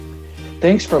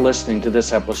Thanks for listening to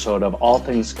this episode of All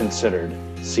Things Considered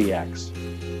CX.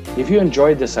 If you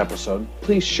enjoyed this episode,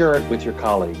 please share it with your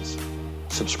colleagues.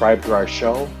 Subscribe to our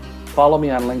show, follow me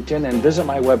on LinkedIn, and visit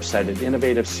my website at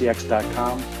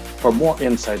innovativecx.com for more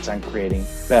insights on creating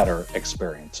better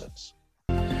experiences.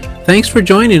 Thanks for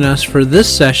joining us for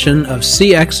this session of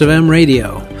CX of M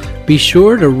Radio. Be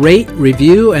sure to rate,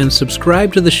 review, and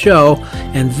subscribe to the show,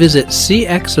 and visit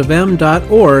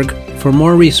cxofm.org for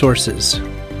more resources.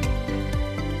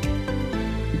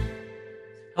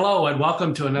 Hello, and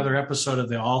welcome to another episode of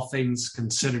the All Things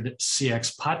Considered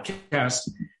CX podcast.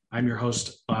 I'm your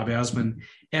host, Bob Asman,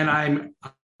 and I'm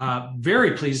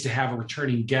very pleased to have a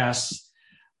returning guest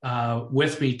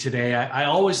with me today. I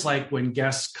always like when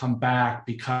guests come back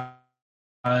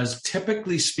because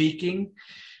typically speaking,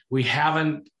 we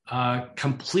haven't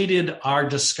completed our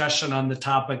discussion on the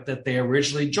topic that they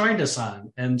originally joined us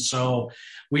on. And so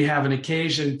we have an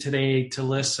occasion today to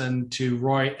listen to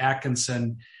Roy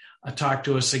Atkinson talk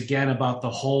to us again about the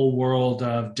whole world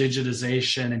of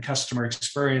digitization and customer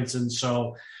experience. And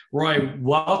so, Roy,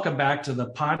 welcome back to the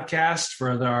podcast. For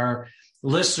our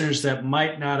listeners that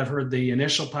might not have heard the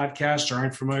initial podcast or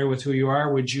aren't familiar with who you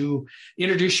are, would you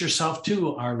introduce yourself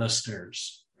to our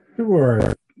listeners?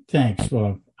 Sure. Thanks,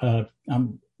 Bob.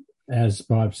 I'm, as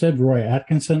Bob said, Roy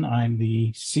Atkinson. I'm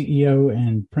the CEO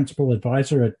and principal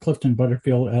advisor at Clifton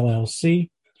Butterfield, LLC.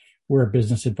 We're a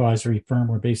business advisory firm.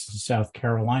 We're based in South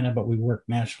Carolina, but we work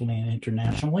nationally and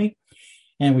internationally.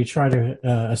 And we try to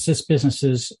assist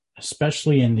businesses,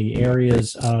 especially in the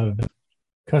areas of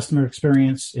customer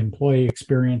experience, employee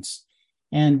experience,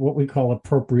 and what we call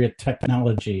appropriate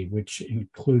technology, which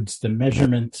includes the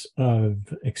measurement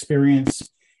of experience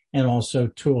and also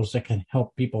tools that can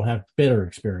help people have better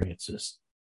experiences.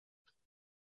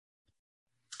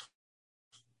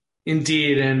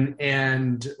 Indeed,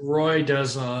 and Roy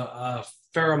does a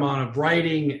fair amount of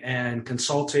writing and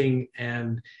consulting,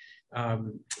 and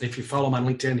if you follow him on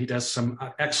LinkedIn, he does some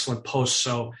excellent posts.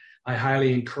 So I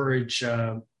highly encourage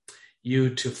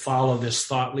you to follow this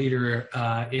thought leader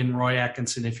in Roy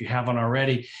Atkinson if you haven't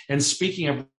already. And speaking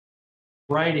of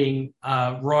writing,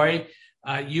 Roy,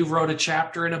 you wrote a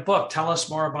chapter in a book. Tell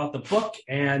us more about the book,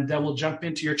 and then we'll jump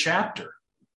into your chapter.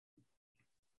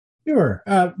 Sure.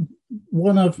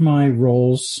 One of my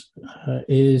roles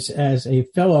is as a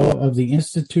fellow of the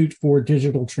Institute for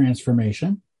Digital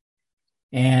Transformation.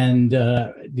 And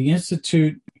the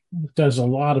Institute does a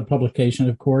lot of publication,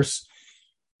 of course,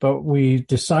 but we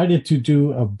decided to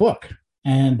do a book.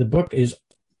 And the book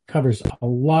covers a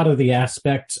lot of the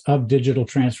aspects of digital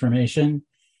transformation.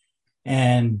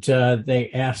 And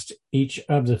they asked each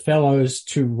of the fellows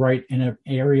to write in an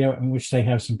area in which they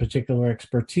have some particular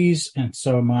expertise. And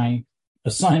so my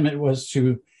assignment was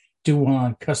to do one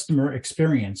on customer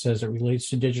experience as it relates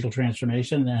to digital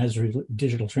transformation and as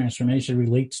digital transformation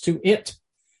relates to it.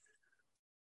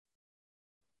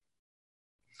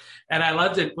 And I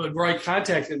loved it when Roy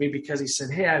contacted me because he said,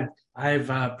 hey, I've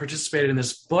participated in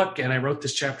this book and I wrote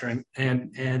this chapter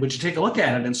and would you take a look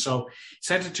at it? And so he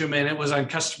sent it to me and it was on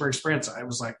customer experience. I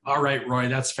was like, all right, Roy,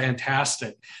 that's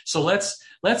fantastic. So let's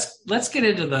get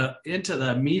into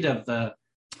the meat of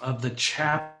the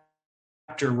chapter,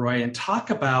 Roy, and talk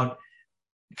about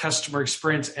customer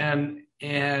experience.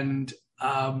 And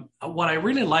what I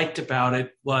really liked about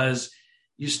it was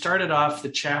you started off the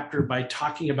chapter by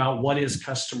talking about what is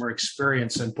customer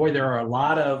experience. And boy, there are a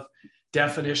lot of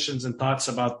definitions and thoughts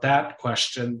about that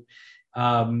question.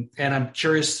 And I'm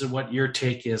curious to what your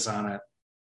take is on it.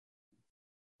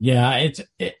 Yeah,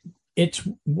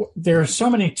 there are so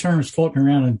many terms floating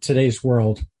around in today's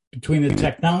world between the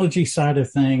technology side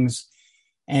of things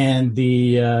and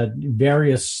the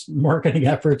various marketing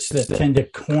efforts that tend to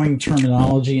coin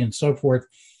terminology and so forth.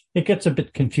 It gets a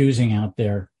bit confusing out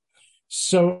there.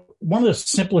 So one of the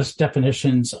simplest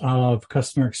definitions of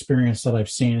customer experience that I've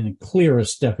seen, and the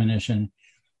clearest definition,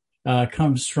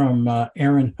 comes from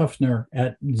Aaron Huffner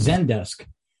at Zendesk.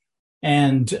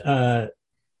 And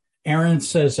Aaron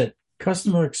says that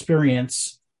customer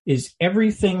experience is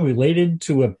everything related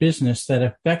to a business that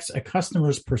affects a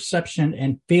customer's perception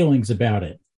and feelings about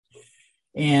it.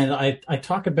 And I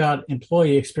talk about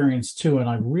employee experience too, and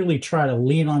I really try to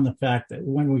lean on the fact that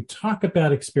when we talk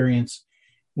about experience,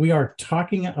 we are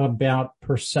talking about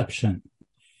perception.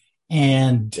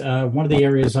 And one of the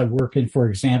areas I work in, for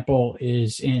example,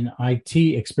 is in IT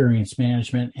experience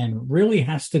management, and really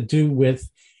has to do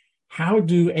with how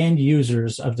do end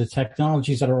users of the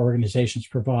technologies that our organizations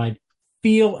provide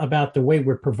feel about the way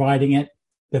we're providing it,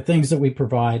 the things that we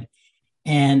provide,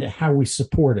 and how we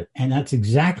support it. And that's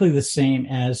exactly the same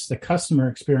as the customer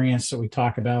experience that we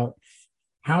talk about.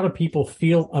 How do people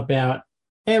feel about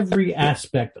every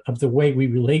aspect of the way we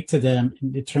relate to them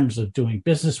in terms of doing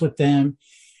business with them,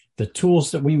 the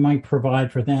tools that we might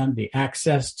provide for them, the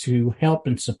access to help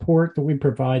and support that we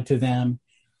provide to them,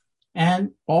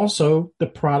 and also the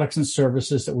products and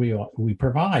services that we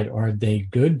provide. Are they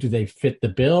good? Do they fit the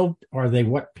bill? Are they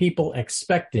what people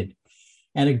expected?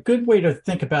 And a good way to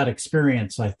think about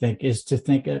experience, I think, is to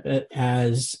think of it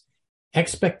as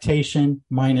expectation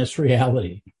minus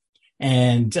reality.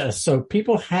 And so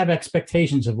people have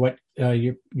expectations of what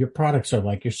your products are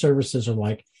like, your services are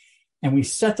like. And we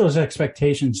set those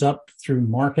expectations up through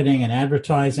marketing and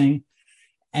advertising.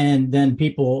 And then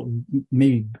people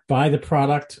maybe buy the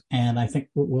product. And I think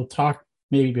we'll talk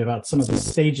maybe about some of the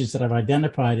stages that I've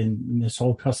identified in this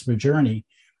whole customer journey.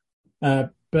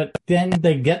 But then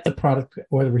they get the product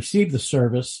or they receive the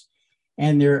service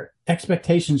and their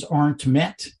expectations aren't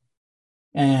met.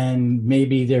 And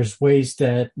maybe there's ways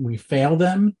that we fail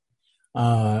them,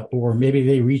 or maybe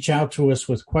they reach out to us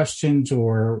with questions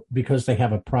or because they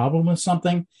have a problem with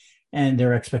something and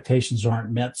their expectations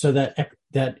aren't met. So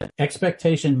that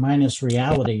expectation minus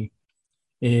reality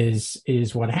is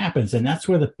what happens. And that's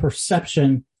where the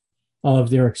perception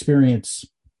of their experience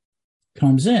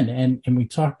comes in. And we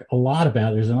talk a lot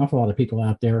about, there's an awful lot of people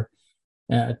out there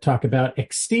talk about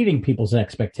exceeding people's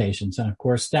expectations. And of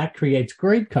course, that creates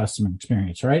great customer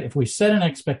experience, right? If we set an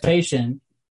expectation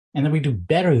and then we do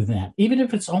better than that, even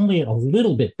if it's only a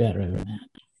little bit better than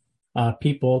that,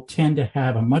 people tend to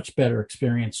have a much better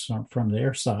experience from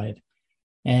their side,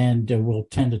 and will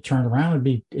tend to turn around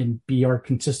and be our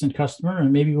consistent customer,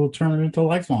 and maybe we'll turn them into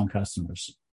lifelong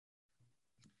customers.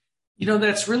 You know,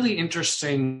 that's really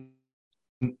interesting,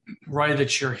 Roy,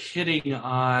 that you're hitting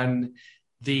on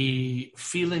the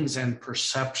feelings and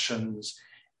perceptions.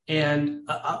 And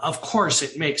of course,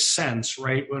 it makes sense,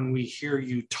 right, when we hear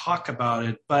you talk about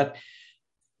it. But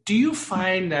do you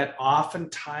find that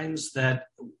oftentimes that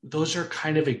those are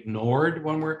kind of ignored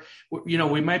when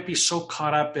we might be so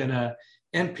caught up in a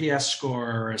NPS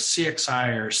score or a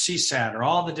CXI or CSAT or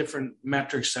all the different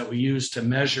metrics that we use to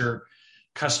measure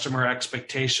customer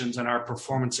expectations and our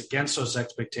performance against those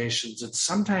expectations, that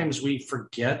sometimes we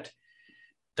forget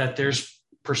that there's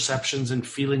perceptions and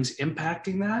feelings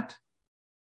impacting that?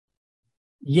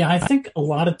 Yeah, I think a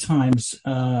lot of times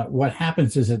what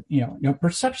happens is that,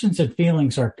 perceptions and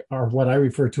feelings are what I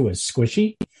refer to as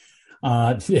squishy.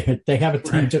 They have a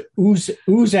tend to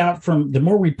ooze out from, the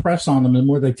more we press on them, the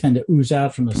more they tend to ooze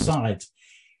out from the sides.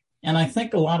 And I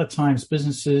think a lot of times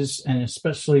businesses, and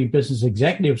especially business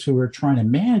executives who are trying to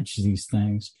manage these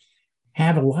things,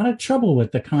 have a lot of trouble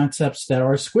with the concepts that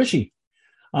are squishy.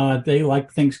 They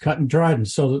like things cut and dried. And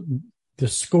so the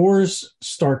scores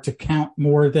start to count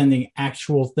more than the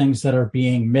actual things that are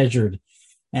being measured.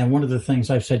 And one of the things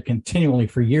I've said continually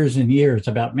for years and years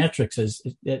about metrics is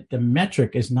that the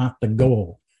metric is not the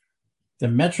goal. The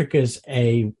metric is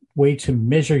a way to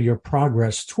measure your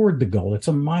progress toward the goal. It's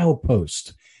a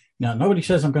milepost. Now, nobody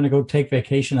says I'm going to go take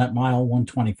vacation at mile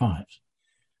 125.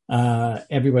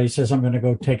 Everybody says I'm going to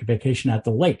go take a vacation at the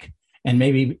lake. And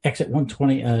maybe exit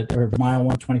 120 or mile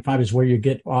 125 is where you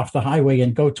get off the highway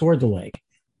and go toward the lake.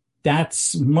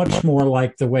 That's much more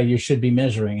like the way you should be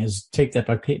measuring, is take that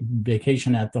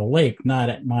vacation at the lake, not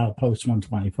at milepost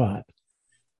 125.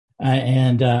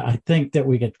 And I think that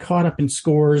we get caught up in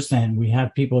scores, and we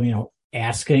have people,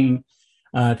 asking,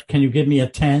 can you give me a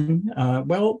 10?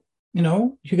 Well,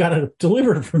 you got to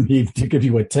deliver for me to give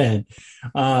you a 10.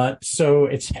 So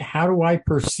it's, how do I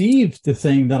perceive the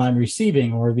thing that I'm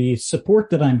receiving or the support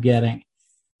that I'm getting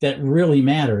that really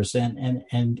matters? And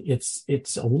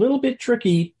it's a little bit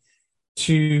tricky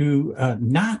to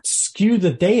not skew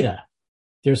the data.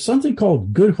 There's something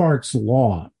called Goodhart's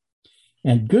Law.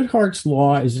 And Goodhart's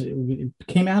Law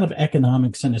came out of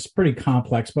economics, and it's pretty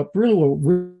complex, but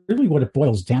really what it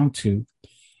boils down to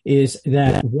is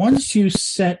that once you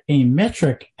set a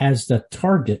metric as the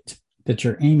target that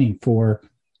you're aiming for,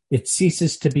 it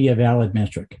ceases to be a valid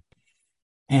metric.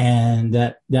 And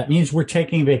that means we're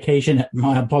taking vacation at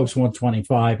milepost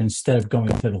 125 instead of going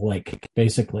to the lake,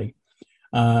 basically.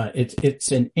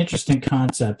 It's an interesting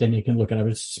concept, and you can look at it.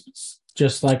 It's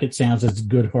just like it sounds. It's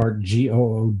Goodhart,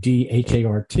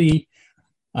 Goodhart,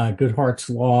 Goodhart's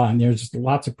Law, and there's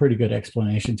lots of pretty good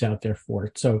explanations out there for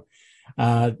it. So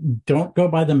don't go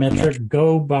by the metric,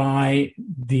 go by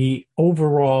the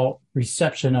overall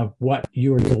reception of what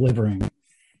you're delivering.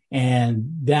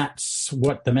 And that's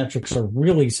what the metrics are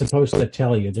really supposed to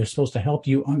tell you. They're supposed to help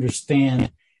you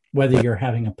understand whether you're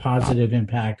having a positive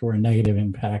impact or a negative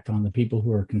impact on the people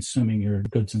who are consuming your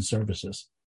goods and services.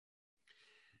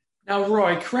 Now,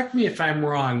 Roy, correct me if I'm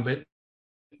wrong, but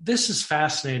this is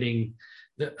fascinating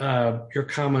your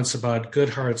comments about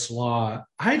Goodhart's Law,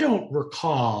 I don't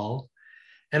recall,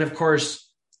 and of course,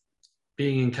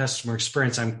 being in customer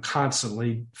experience, I'm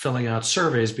constantly filling out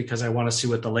surveys because I want to see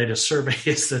what the latest survey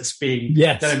is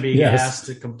that I'm being asked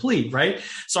to complete, right?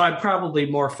 So I'm probably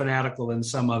more fanatical than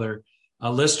some other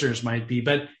listeners might be,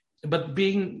 but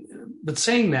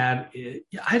saying that,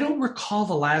 I don't recall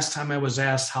the last time I was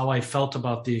asked how I felt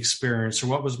about the experience or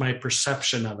what was my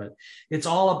perception of it. It's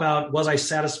all about, was I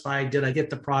satisfied? Did I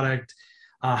get the product?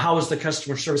 How was the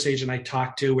customer service agent I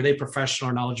talked to? Were they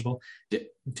professional or knowledgeable?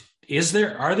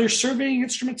 Are there surveying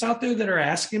instruments out there that are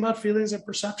asking about feelings and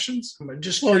perceptions? I'm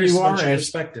just curious about your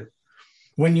perspective.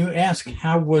 When you ask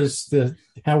how was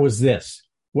this,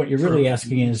 what you're really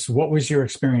asking is, what was your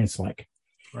experience like?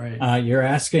 Right. You're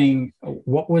asking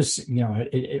what was,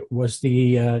 was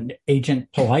the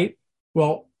agent polite?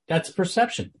 Well, that's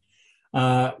perception.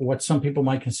 What some people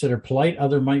might consider polite,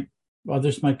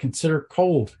 others might consider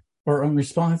cold or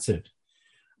unresponsive.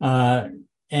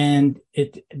 And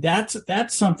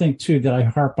that's something too that I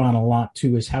harp on a lot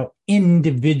too, is how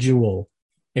individual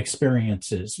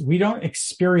experiences. We don't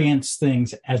experience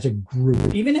things as a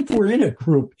group. Even if we're in a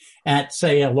group at,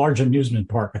 say, a large amusement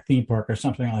park, a theme park or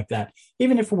something like that,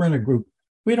 even if we're in a group,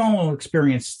 we don't all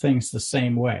experience things the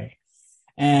same way.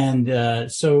 And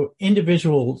so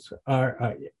individuals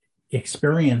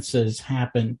experiences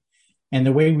happen, and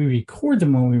the way we record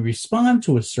them when we respond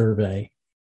to a survey,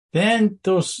 then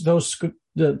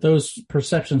those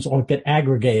perceptions all get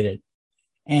aggregated,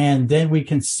 and then we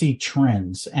can see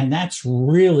trends. And that's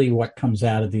really what comes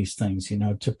out of these things,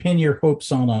 to pin your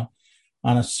hopes on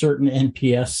a certain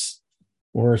NPS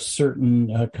or a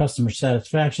certain customer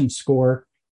satisfaction score,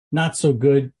 not so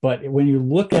good. But when you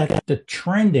look at the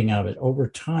trending of it over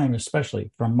time,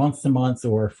 especially from month to month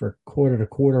or for quarter to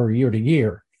quarter or year to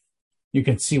year, you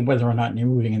can see whether or not you're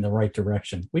moving in the right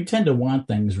direction. We tend to want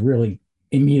things really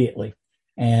immediately.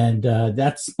 And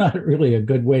that's not really a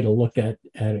good way to look at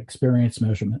experience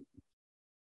measurement.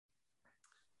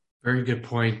 Very good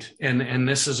point. And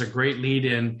this is a great lead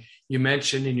in. You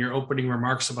mentioned in your opening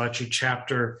remarks about your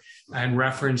chapter and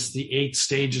referenced the 8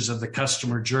 stages of the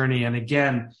customer journey. And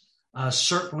again,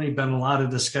 certainly been a lot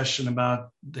of discussion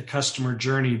about the customer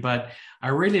journey, but I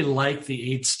really like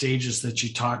the 8 stages that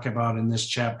you talk about in this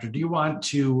chapter. Do you want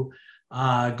to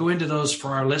go into those for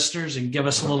our listeners and give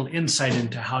us a little insight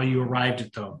into how you arrived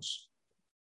at those?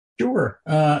 Sure.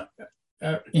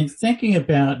 In thinking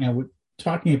about, we're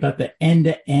talking about the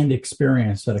end-to-end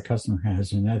experience that a customer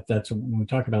has, and that's when we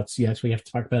talk about CX, we have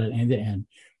to talk about it end-to-end.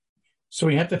 So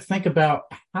we have to think about,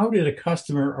 how did a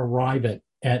customer arrive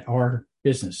at our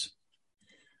business?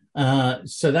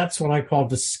 So that's what I call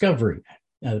discovery.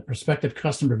 The prospective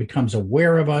customer becomes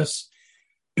aware of us.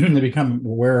 They become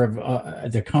aware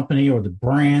of the company or the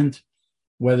brand,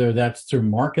 whether that's through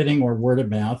marketing or word of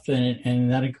mouth,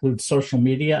 and that includes social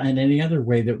media and any other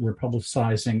way that we're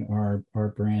publicizing our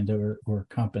brand or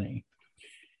company.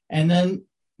 And then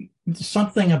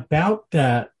something about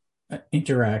that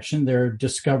interaction, their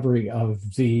discovery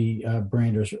of the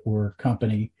brand or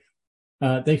company,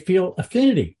 they feel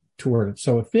affinity toward it.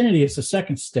 So affinity is the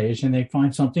second stage, and they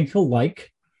find something to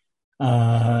like.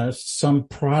 Some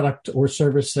product or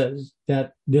service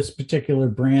that this particular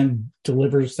brand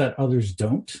delivers that others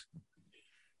don't.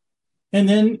 And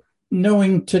then,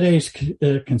 knowing today's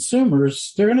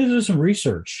consumers, they're going to do some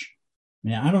research.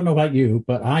 Now, I don't know about you,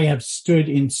 but I have stood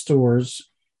in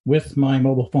stores with my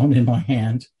mobile phone in my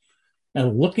hand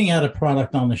and looking at a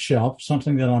product on the shelf,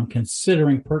 something that I'm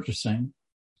considering purchasing,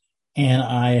 and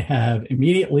I have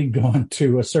immediately gone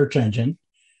to a search engine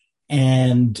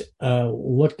and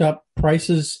looked up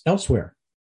prices elsewhere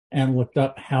and looked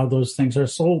up how those things are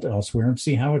sold elsewhere and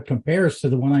see how it compares to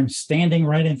the one I'm standing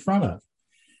right in front of.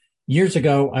 Years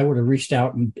ago, I would have reached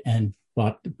out and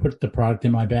put the product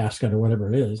in my basket or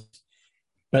whatever it is.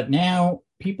 But now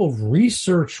people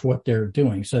research what they're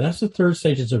doing. So that's the third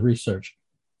stage of research,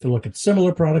 to look at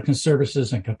similar products and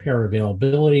services and compare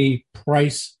availability,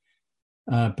 price,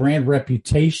 brand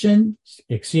reputation,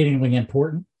 exceedingly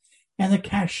important. And the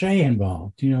cachet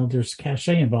involved. There's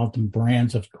cachet involved in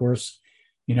brands, of course.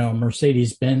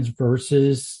 Mercedes-Benz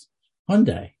versus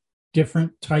Hyundai,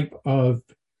 different type of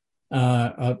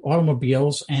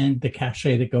automobiles, and the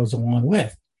cachet that goes along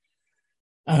with.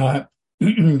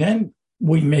 Then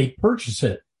we may purchase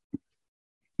it.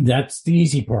 That's the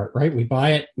easy part, right? We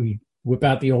buy it, we whip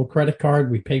out the old credit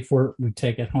card, we pay for it, we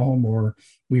take it home, or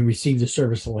we receive the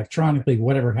service electronically,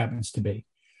 whatever happens to be.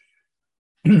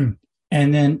 And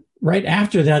then right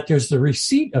after that, there's the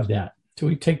receipt of that. So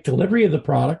we take delivery of the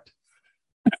product,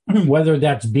 whether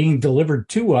that's being delivered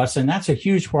to us, and that's a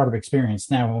huge part of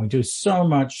experience now when we do so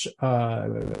much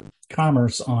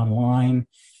commerce online.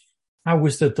 How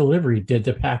was the delivery? Did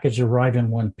the package arrive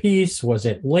in one piece? Was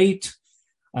it late?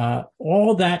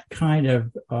 All that kind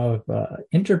of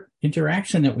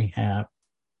interaction that we have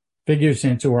figures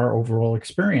into our overall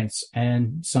experience.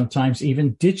 And sometimes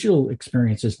even digital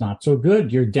experience is not so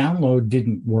good. Your download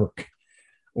didn't work,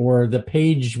 or the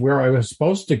page where I was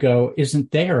supposed to go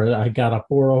isn't there. I got a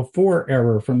 404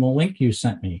 error from the link you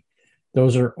sent me.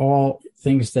 Those are all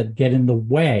things that get in the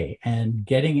way, and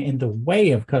getting in the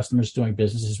way of customers doing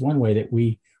business is one way that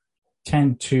we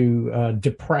tend to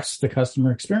depress the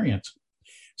customer experience.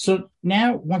 So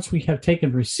now, once we have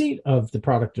taken receipt of the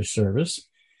product or service,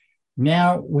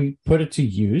 now we put it to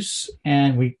use,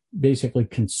 and we basically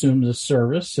consume the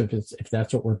service if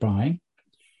that's what we're buying.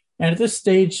 And at this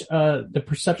stage, the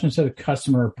perceptions of the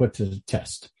customer are put to the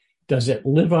test. Does it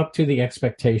live up to the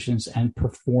expectations and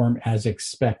perform as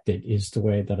expected is the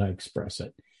way that I express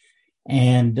it.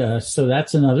 And so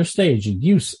that's another stage, a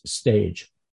use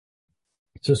stage.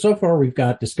 So far we've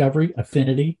got discovery,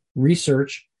 affinity,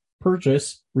 research,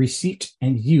 purchase, receipt,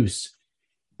 and use.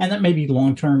 And that may be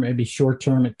long-term, maybe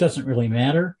short-term. It doesn't really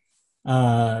matter.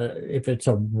 If it's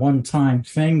a one-time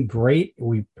thing, great.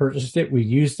 We purchased it, we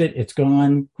used it, it's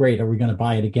gone, great. Are we going to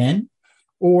buy it again?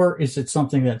 Or is it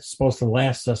something that's supposed to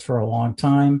last us for a long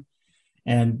time?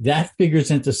 And that figures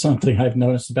into something I've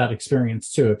noticed about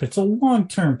experience too. If it's a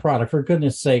long-term product, for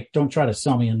goodness sake, don't try to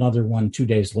sell me another one 2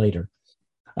 days later.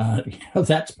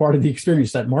 That's part of the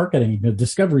experience. That marketing, the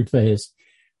discovery phase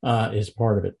is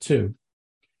part of it too.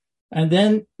 And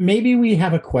then maybe we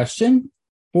have a question,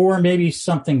 or maybe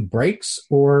something breaks,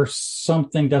 or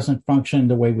something doesn't function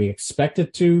the way we expect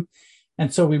it to.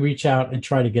 And so we reach out and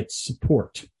try to get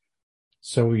support.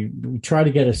 So we try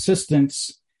to get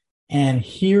assistance. And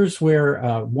here's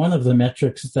where one of the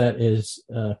metrics that is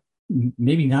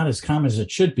maybe not as common as it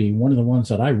should be, one of the ones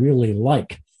that I really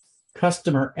like,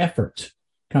 customer effort,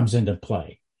 comes into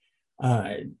play,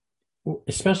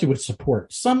 especially with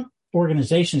support. Some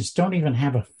organizations don't even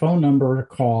have a phone number to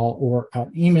call, or an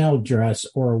email address,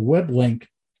 or a web link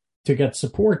to get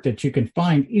support that you can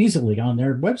find easily on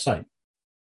their website.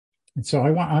 And so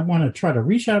I want to try to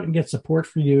reach out and get support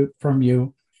from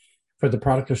you for the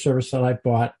product or service that I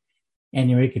bought, and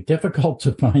you make it difficult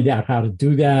to find out how to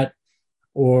do that,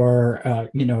 or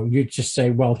you just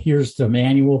say, well, here's the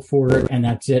manual for it, and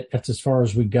that's it. That's as far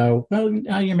as we go. Well,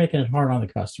 now you're making it hard on the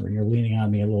customer. You're leaning on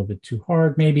me a little bit too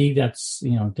hard. Maybe that's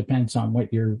depends on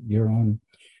what your own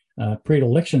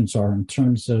predilections are in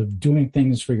terms of doing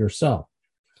things for yourself.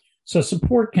 So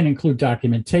support can include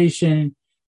documentation.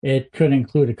 It could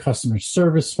include a customer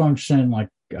service function like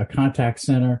a contact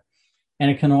center.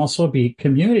 And it can also be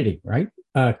community, right?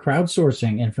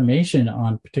 Crowdsourcing information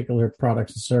on particular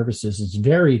products and services is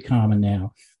very common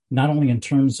now, not only in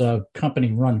terms of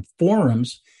company-run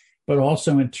forums, but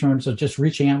also in terms of just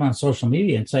reaching out on social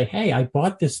media and say, hey, I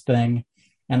bought this thing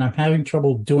and I'm having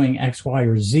trouble doing X, Y,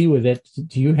 or Z with it.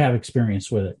 Do you have experience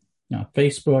with it?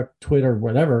 Facebook, Twitter,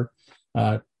 whatever,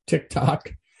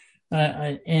 TikTok.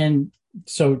 And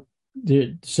so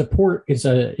the support is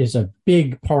a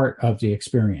big part of the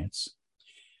experience.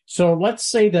 So let's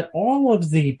say that all of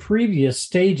the previous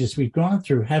stages we've gone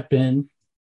through have been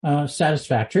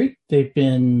satisfactory. They've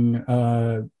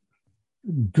been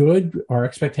good. Our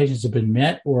expectations have been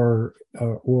met or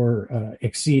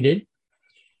exceeded.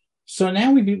 So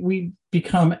now we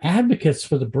become advocates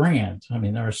for the brand. I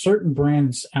mean, there are certain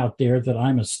brands out there that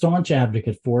I'm a staunch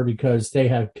advocate for because they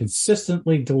have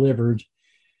consistently delivered,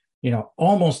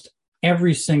 almost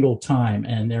every single time.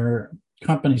 And there are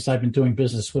companies I've been doing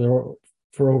business with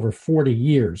for over 40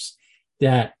 years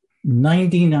that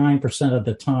 99% of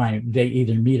the time they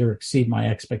either meet or exceed my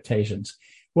expectations.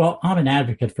 Well, I'm an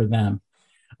advocate for them.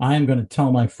 I'm going to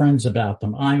tell my friends about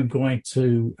them. I'm going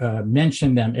to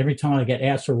mention them every time I get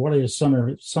asked for what are some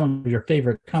of your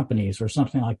favorite companies or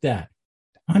something like that.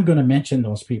 I'm going to mention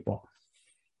those people.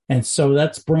 And so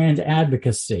that's brand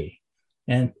advocacy.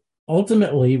 And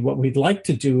ultimately, what we'd like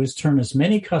to do is turn as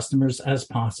many customers as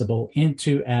possible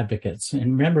into advocates.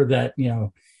 And remember that,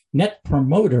 Net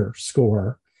Promoter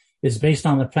Score is based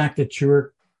on the fact that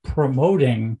you're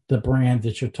promoting the brand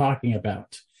that you're talking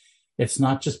about. It's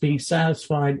not just being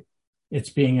satisfied, it's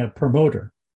being a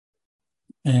promoter.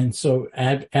 And so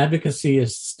advocacy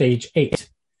is stage 8.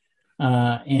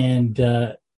 And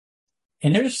an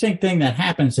interesting thing that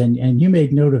happens, and you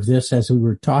made note of this as we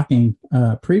were talking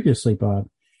previously, Bob,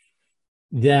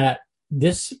 that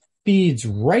this feeds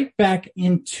right back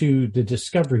into the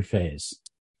discovery phase,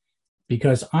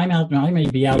 because I may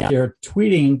be out there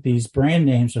tweeting these brand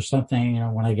names or something,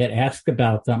 when I get asked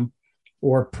about them,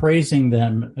 or praising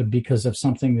them because of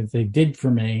something that they did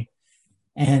for me.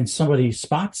 And somebody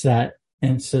spots that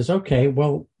and says, okay,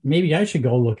 well, maybe I should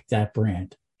go look at that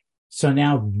brand. So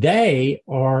now they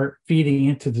are feeding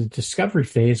into the discovery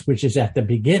phase, which is at the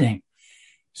beginning.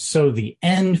 So the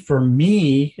end for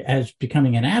me as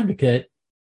becoming an advocate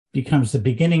becomes the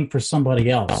beginning for somebody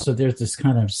else. So there's this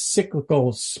kind of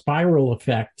cyclical spiral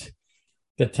effect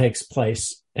that takes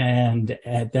place. And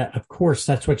that, of course,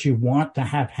 that's what you want to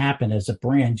have happen as a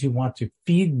brand. You want to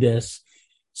feed this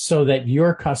so that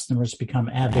your customers become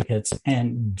advocates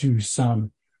and do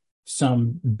some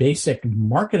basic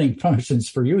marketing functions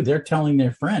for you. They're telling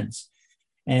their friends.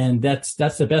 And that's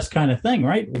the best kind of thing,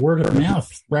 right? Word of mouth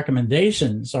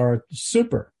recommendations are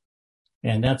super.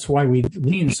 And that's why we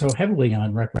lean so heavily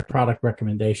on product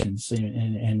recommendations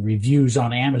and reviews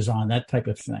on Amazon, that type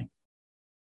of thing.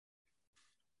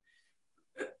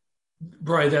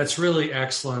 Roy, that's really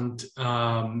excellent.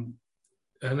 An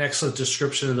excellent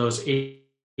description of those eight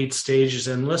stages.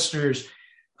 And listeners,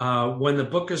 when the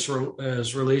book is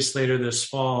released later this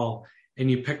fall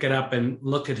and you pick it up and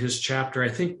look at his chapter, I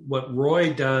think what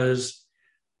Roy does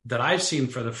that I've seen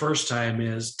for the first time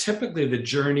is typically the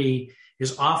journey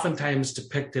is oftentimes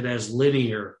depicted as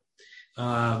linear.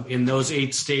 In those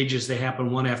 8 stages, they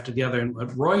happen one after the other. And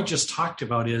what Roy just talked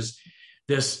about is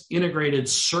this integrated,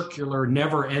 circular,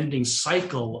 never-ending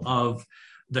cycle of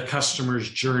the customer's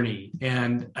journey.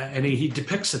 And he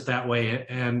depicts it that way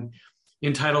and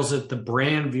entitles it The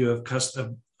Brand View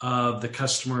of the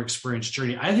Customer Experience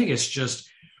Journey. I think it's just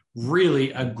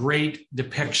really a great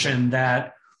depiction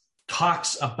that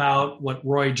talks about what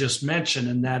Roy just mentioned,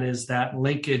 and that is that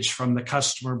linkage from the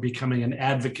customer becoming an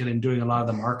advocate and doing a lot of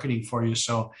the marketing for you.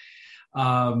 So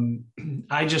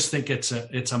I just think it's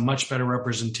a much better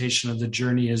representation of the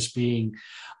journey as being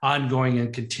ongoing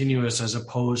and continuous as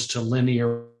opposed to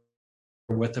linear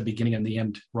with the beginning and the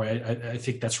end. Roy, I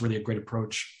think that's really a great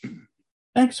approach.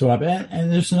 Thanks, Rob.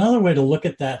 And there's another way to look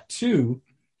at that too,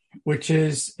 which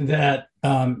is that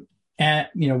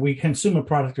we consume a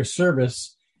product or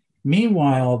service.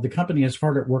 Meanwhile, the company is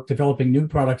hard at work developing new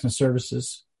products and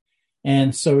services.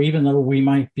 And so even though we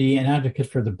might be an advocate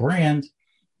for the brand,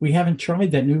 we haven't tried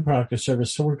that new product or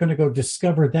service. So we're going to go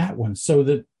discover that one.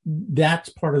 So that's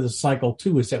part of the cycle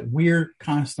too, is that we're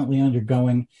constantly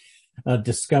undergoing a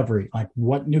discovery, like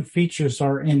what new features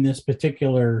are in this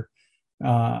particular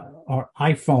our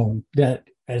iPhone that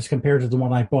as compared to the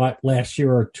one I bought last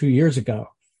year or 2 years ago.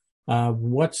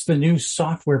 What's the new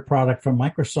software product from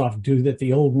Microsoft do that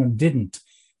the old one didn't?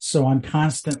 So I'm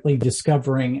constantly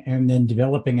discovering and then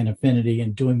developing an affinity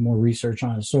and doing more research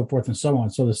on it, so forth and so on.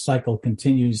 So the cycle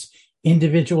continues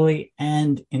individually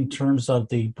and in terms of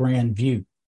the brand view.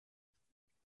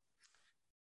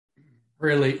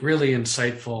 Really, really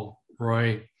insightful,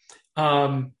 Roy.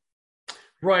 Roy,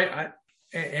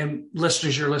 and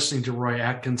listeners, you're listening to Roy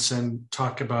Atkinson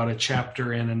talk about a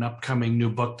chapter in an upcoming new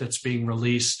book that's being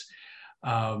released.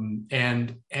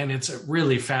 And it's a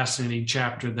really fascinating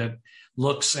chapter that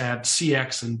looks at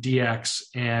CX and DX.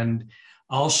 And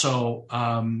also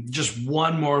just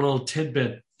one more little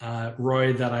tidbit,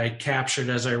 Roy, that I captured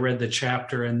as I read the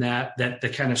chapter, and that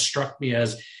kind of struck me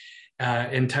as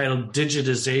entitled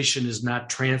 "Digitization is Not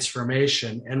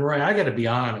Transformation." And Roy, I got to be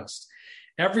honest.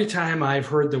 Every time I've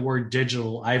heard the word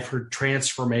digital, I've heard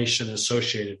transformation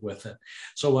associated with it.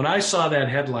 So when I saw that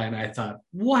headline, I thought,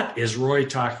 what is Roy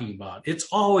talking about? It's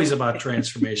always about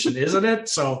transformation, isn't it?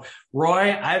 So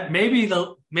Roy, maybe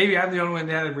I'm the only one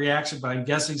that had a reaction, but I'm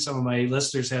guessing some of my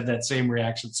listeners had that same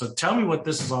reaction. So tell me what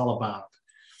this is all about.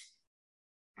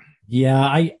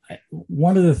 Yeah,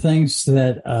 one of the things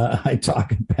that I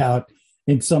talk about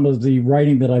in some of the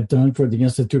writing that I've done for the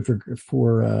Institute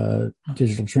for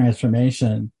Digital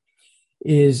Transformation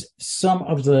is some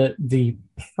of the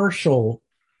partial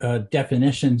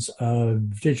definitions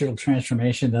of digital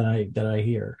transformation that I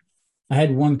hear. I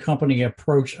had one company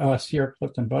approach us here at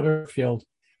Clifton Butterfield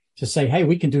to say, "Hey,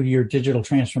 we can do your digital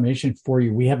transformation for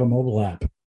you. We have a mobile app."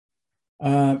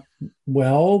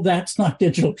 Well, that's not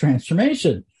digital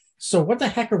transformation. So what the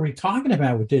heck are we talking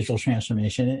about with digital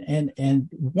transformation? And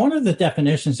one of the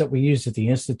definitions that we used at the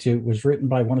Institute was written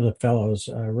by one of the fellows,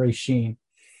 Ray Sheen,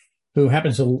 who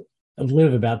happens to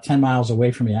live about 10 miles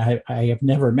away from me. I have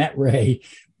never met Ray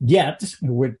yet.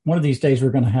 One of these days,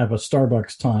 we're going to have a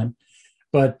Starbucks time.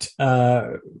 But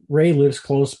Ray lives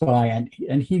close by,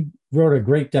 and he wrote a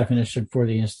great definition for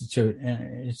the Institute.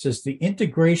 And it says the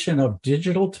integration of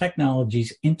digital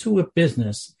technologies into a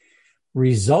business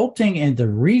resulting in the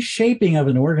reshaping of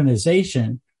an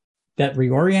organization that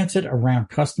reorients it around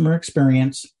customer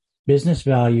experience, business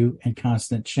value, and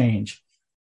constant change.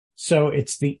 So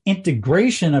it's the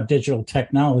integration of digital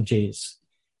technologies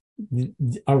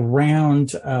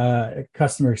around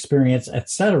customer experience, et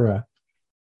cetera.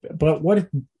 But what it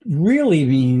really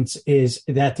means is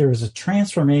that there is a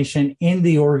transformation in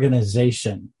the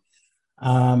organization.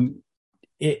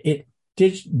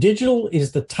 Digital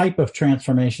is the type of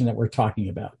transformation that we're talking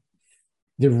about.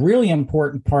 The really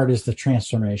important part is the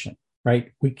transformation,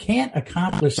 right? We can't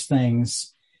accomplish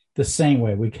things the same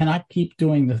way. We cannot keep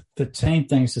doing the same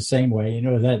things the same way. You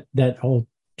know, that whole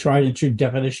tried and true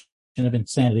definition of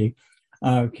insanity.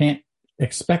 Can't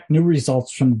expect new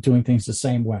results from doing things the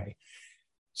same way.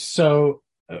 So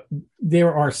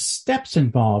there are steps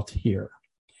involved here.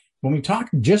 When we talk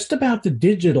just about the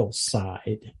digital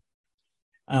side,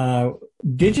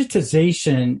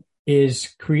 digitization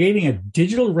is creating a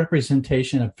digital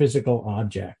representation of physical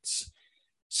objects.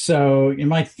 So you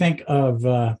might think of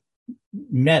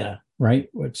Meta, right?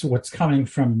 What's coming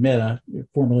from Meta,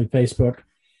 formerly Facebook,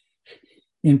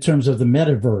 in terms of the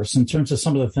metaverse, in terms of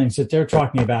some of the things that they're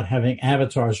talking about, having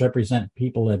avatars represent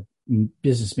people at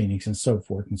business meetings and so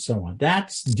forth and so on.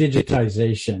 That's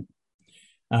digitization.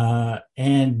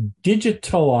 And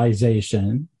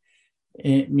digitalization,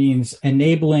 it means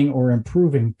enabling or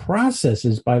improving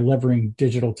processes by leveraging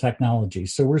digital technology.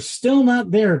 So we're still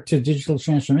not there to digital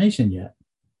transformation yet.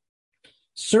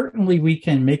 Certainly we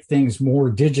can make things more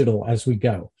digital as we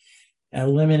go.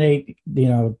 Eliminate,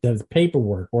 the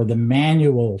paperwork or the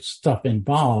manual stuff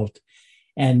involved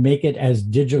and make it as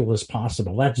digital as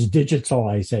possible. That's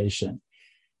digitalization.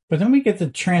 But then we get the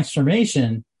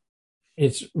transformation.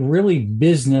 It's really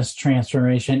business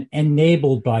transformation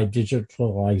enabled by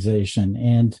digitalization.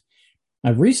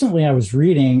 And recently I was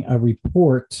reading a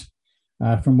report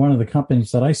from one of the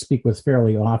companies that I speak with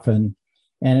fairly often,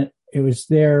 and it was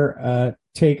their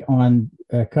take on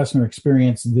customer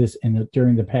experience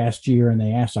during the past year, and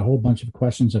they asked a whole bunch of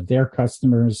questions of their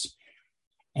customers.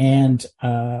 And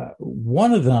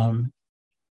one of them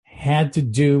had to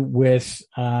do with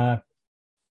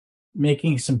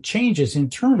making some changes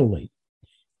internally.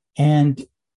 And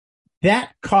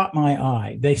that caught my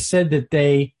eye. They said that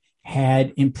they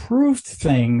had improved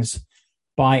things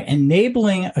by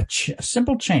enabling a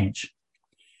simple change.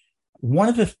 One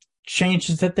of the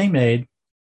changes that they made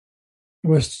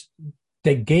was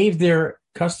they gave their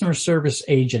customer service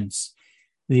agents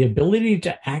the ability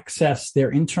to access their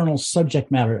internal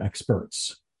subject matter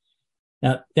experts.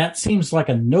 Now, that seems like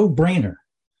a no-brainer.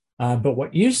 But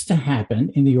what used to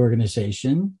happen in the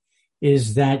organization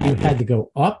is that you had to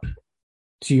go up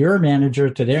to your manager,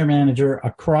 to their manager,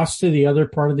 across to the other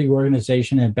part of the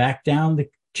organization, and back down the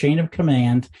chain of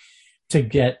command to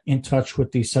get in touch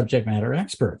with these subject matter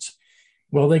experts.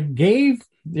 Well, they gave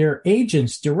their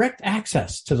agents direct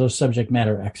access to those subject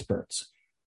matter experts.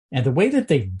 And the way that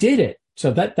they did it,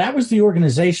 so that was the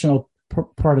organizational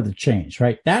part of the change,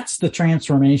 right? That's the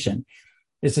transformation,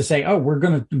 is to say, we're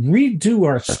going to redo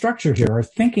our structure here, our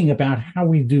thinking about how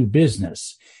we do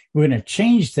business. We're going to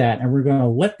change that, and we're going to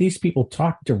let these people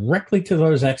talk directly to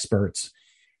those experts.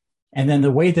 And then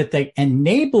the way that they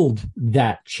enabled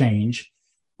that change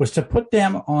was to put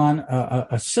them on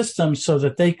a system so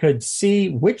that they could see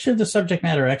which of the subject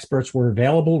matter experts were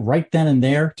available right then and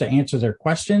there to answer their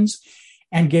questions,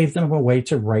 and gave them a way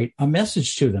to write a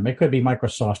message to them. It could be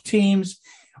Microsoft Teams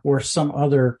or some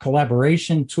other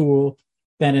collaboration tool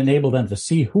that enabled them to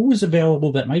see who was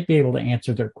available that might be able to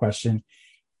answer their question,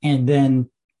 and then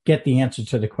get the answer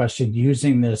to the question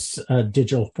using this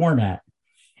digital format.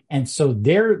 And so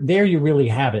there you really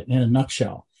have it in a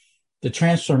nutshell. The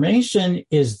transformation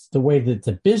is the way that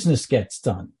the business gets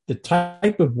done. The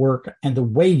type of work and the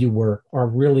way you work are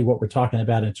really what we're talking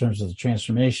about in terms of the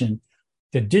transformation.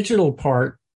 The digital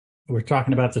part, we're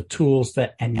talking about the tools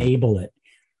that enable it.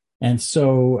 And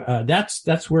so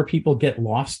that's where people get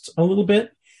lost a little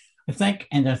bit, I think,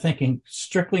 and they're thinking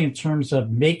strictly in terms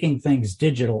of making things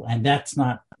digital, and that's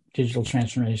not digital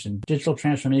transformation. Digital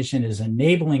transformation is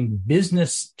enabling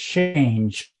business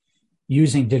change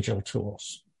using digital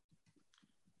tools.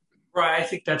 Right. I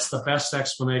think that's the best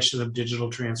explanation of digital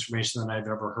transformation that I've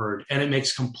ever heard. And it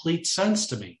makes complete sense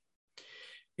to me.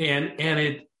 And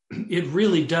it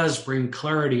really does bring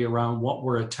clarity around what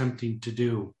we're attempting to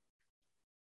do.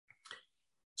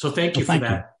 So thank you for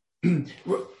that.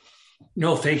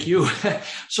 No, thank you.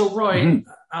 So Roy,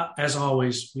 as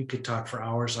always, we could talk for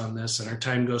hours on this, and our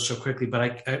time goes so quickly, but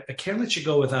I can't let you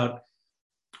go without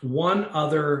one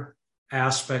other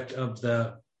aspect of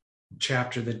the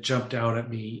chapter that jumped out at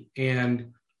me.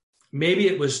 And maybe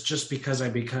it was just because I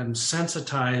become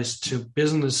sensitized to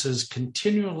businesses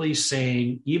continually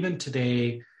saying, even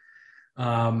today,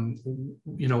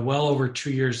 well over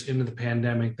 2 years into the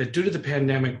pandemic, that due to the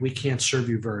pandemic, we can't serve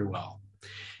you very well.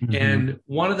 Mm-hmm. And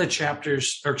one of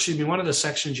the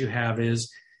sections you have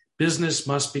is business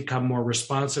must become more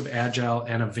responsive, agile,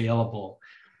 and available.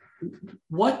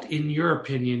 What, in your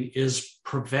opinion, is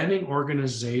preventing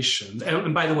organizations?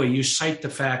 And by the way, you cite the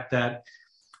fact that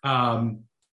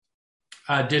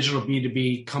digital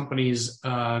B2B companies,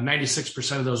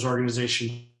 96% of those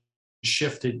organizations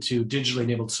shifted to digitally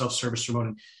enabled self-service, remote,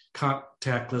 and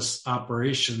contactless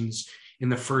operations in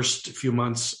the first few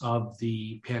months of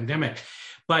the pandemic.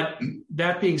 But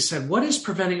that being said, what is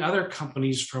preventing other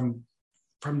companies from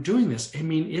doing this? I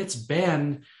mean, it's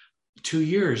been 2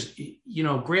 years.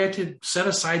 Granted, set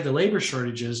aside the labor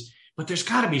shortages, but there's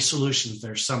got to be solutions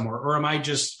there somewhere. Or are my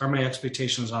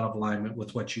expectations out of alignment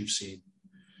with what you've seen?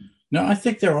 No, I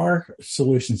think there are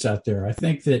solutions out there. I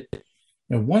think that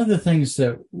one of the things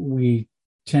that we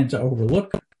tend to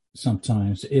overlook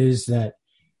sometimes is that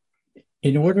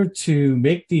in order to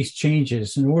make these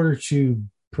changes, in order to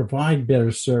provide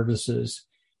better services,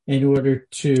 in order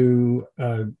to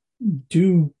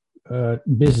do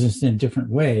business in different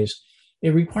ways,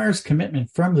 it requires commitment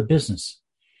from the business.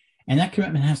 And that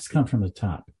commitment has to come from the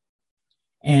top.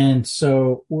 And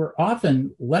so we're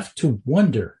often left to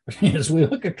wonder, as we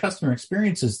look at customer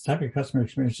experiences, the type of customer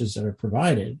experiences that are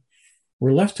provided,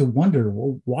 we're left to wonder,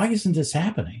 well, why isn't this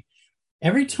happening?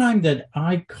 Every time that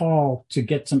I call to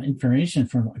get some information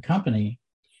from a company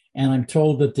and I'm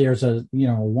told that there's a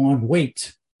long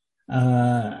wait,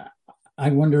 I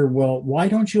wonder, well, why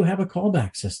don't you have a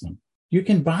callback system? You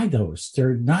can buy those.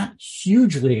 They're not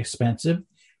hugely expensive.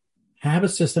 Have a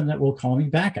system that will call me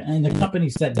back. And the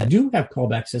companies that do have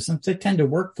callback systems, they tend to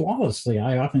work flawlessly.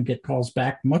 I often get calls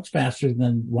back much faster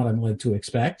than what I'm led to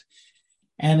expect.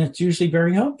 And it's usually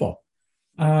very helpful.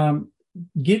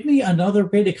 Give me another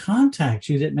way to contact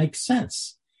you that makes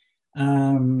sense.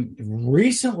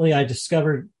 Recently, I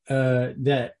discovered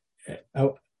that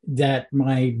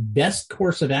my best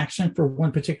course of action for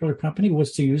one particular company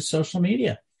was to use social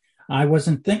media. I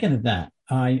wasn't thinking of that.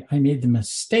 I made the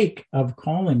mistake of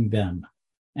calling them.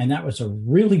 And that was a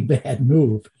really bad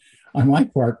move on my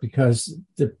part because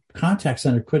the contact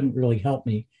center couldn't really help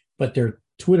me, but their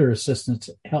Twitter assistants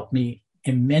helped me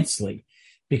immensely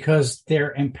because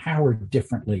they're empowered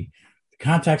differently. The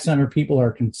contact center people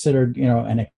are considered,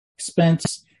 an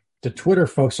expense. The Twitter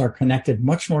folks are connected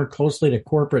much more closely to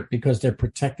corporate because they're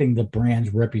protecting the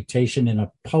brand's reputation in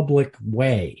a public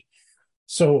way.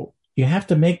 So you have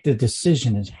to make the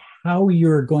decision as how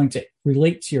you're going to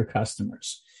relate to your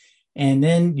customers. And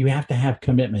then you have to have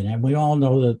commitment. And we all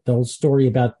know the old story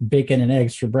about bacon and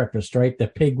eggs for breakfast, right? The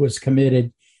pig was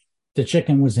committed. The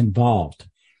chicken was involved.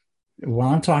 What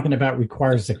I'm talking about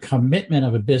requires the commitment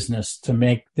of a business to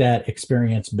make that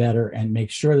experience better and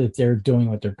make sure that they're doing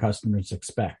what their customers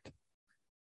expect.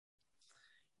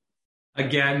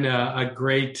 Again, a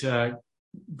great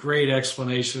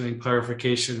explanation and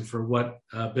clarification for what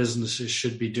businesses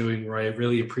should be doing, Roy. I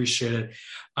really appreciate it.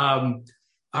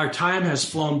 Our time has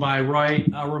flown by. Roy,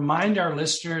 remind our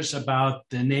listeners about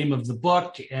the name of the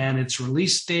book and its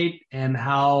release date and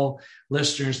how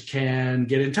listeners can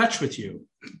get in touch with you.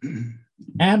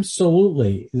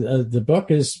 Absolutely. The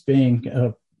book is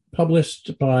being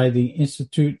published by the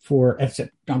Institute for,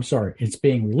 it's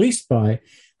being released by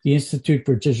the Institute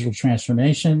for Digital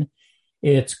Transformation.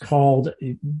 It's called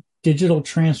Digital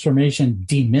Transformation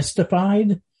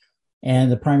Demystified.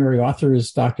 And the primary author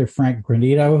is Dr. Frank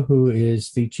Granito, who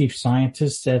is the chief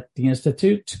scientist at the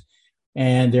Institute.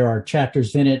 And there are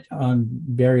chapters in it on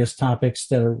various topics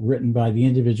that are written by the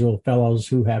individual fellows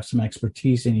who have some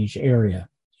expertise in each area.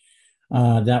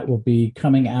 That will be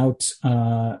coming out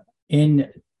I'm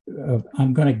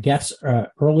going to guess,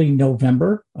 early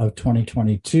November of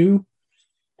 2022.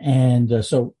 And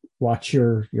so watch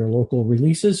your local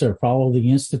releases or follow the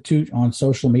Institute on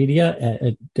social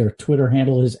media. Their Twitter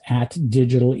handle is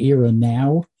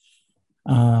 @DigitalEraNow.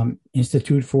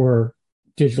 Institute for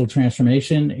Digital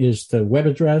Transformation is the web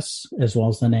address as well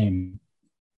as the name.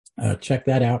 Check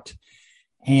that out.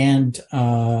 And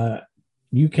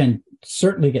you can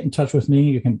certainly get in touch with me.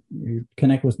 You can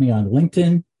connect with me on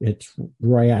LinkedIn. It's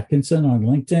Roy Atkinson on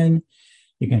LinkedIn.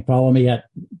 You can follow me at,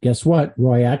 guess what,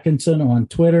 Roy Atkinson on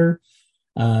Twitter.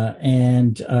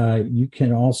 And you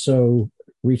can also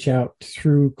reach out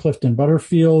through Clifton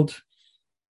Butterfield.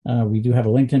 We do have a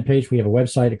LinkedIn page. We have a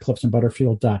website at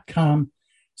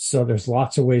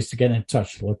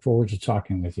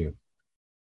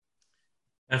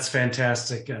That's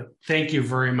fantastic. Thank you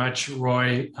very much,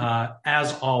 Roy.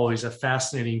 As always, a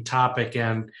fascinating topic,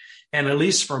 and at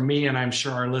least for me, and I'm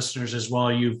sure our listeners as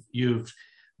well, you've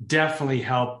definitely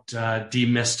helped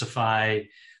demystify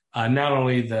not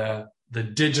only the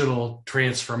digital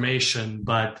transformation,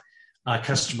 but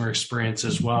customer experience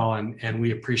as well. And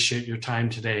we appreciate your time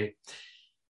today.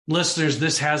 Listeners,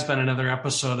 this has been another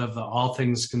episode of the All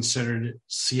Things Considered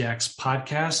CX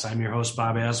podcast. I'm your host,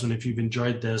 Bob Asman. If you've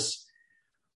enjoyed this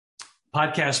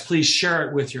podcast, please share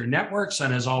it with your networks.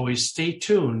 And as always, stay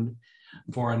tuned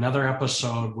for another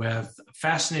episode with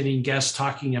fascinating guests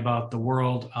talking about the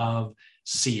world of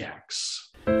CX.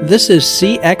 This is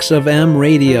CX of M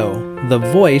Radio, the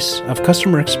voice of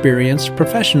customer experience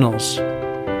professionals.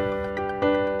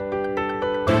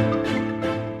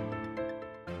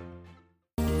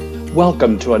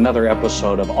 Welcome to another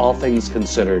episode of All Things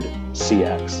Considered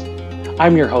CX.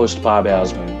 I'm your host, Bob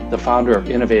Asman, the founder of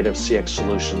Innovative CX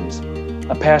Solutions,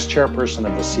 a past chairperson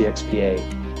of the CXPA,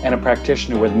 and a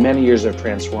practitioner with many years of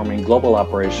transforming global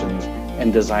operations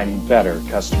and designing better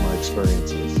customer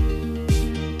experiences.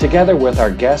 Together with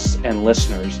our guests and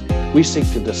listeners, we seek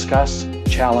to discuss,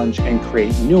 challenge, and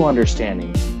create new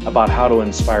understanding about how to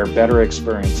inspire better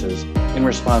experiences in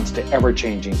response to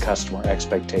ever-changing customer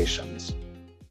expectations.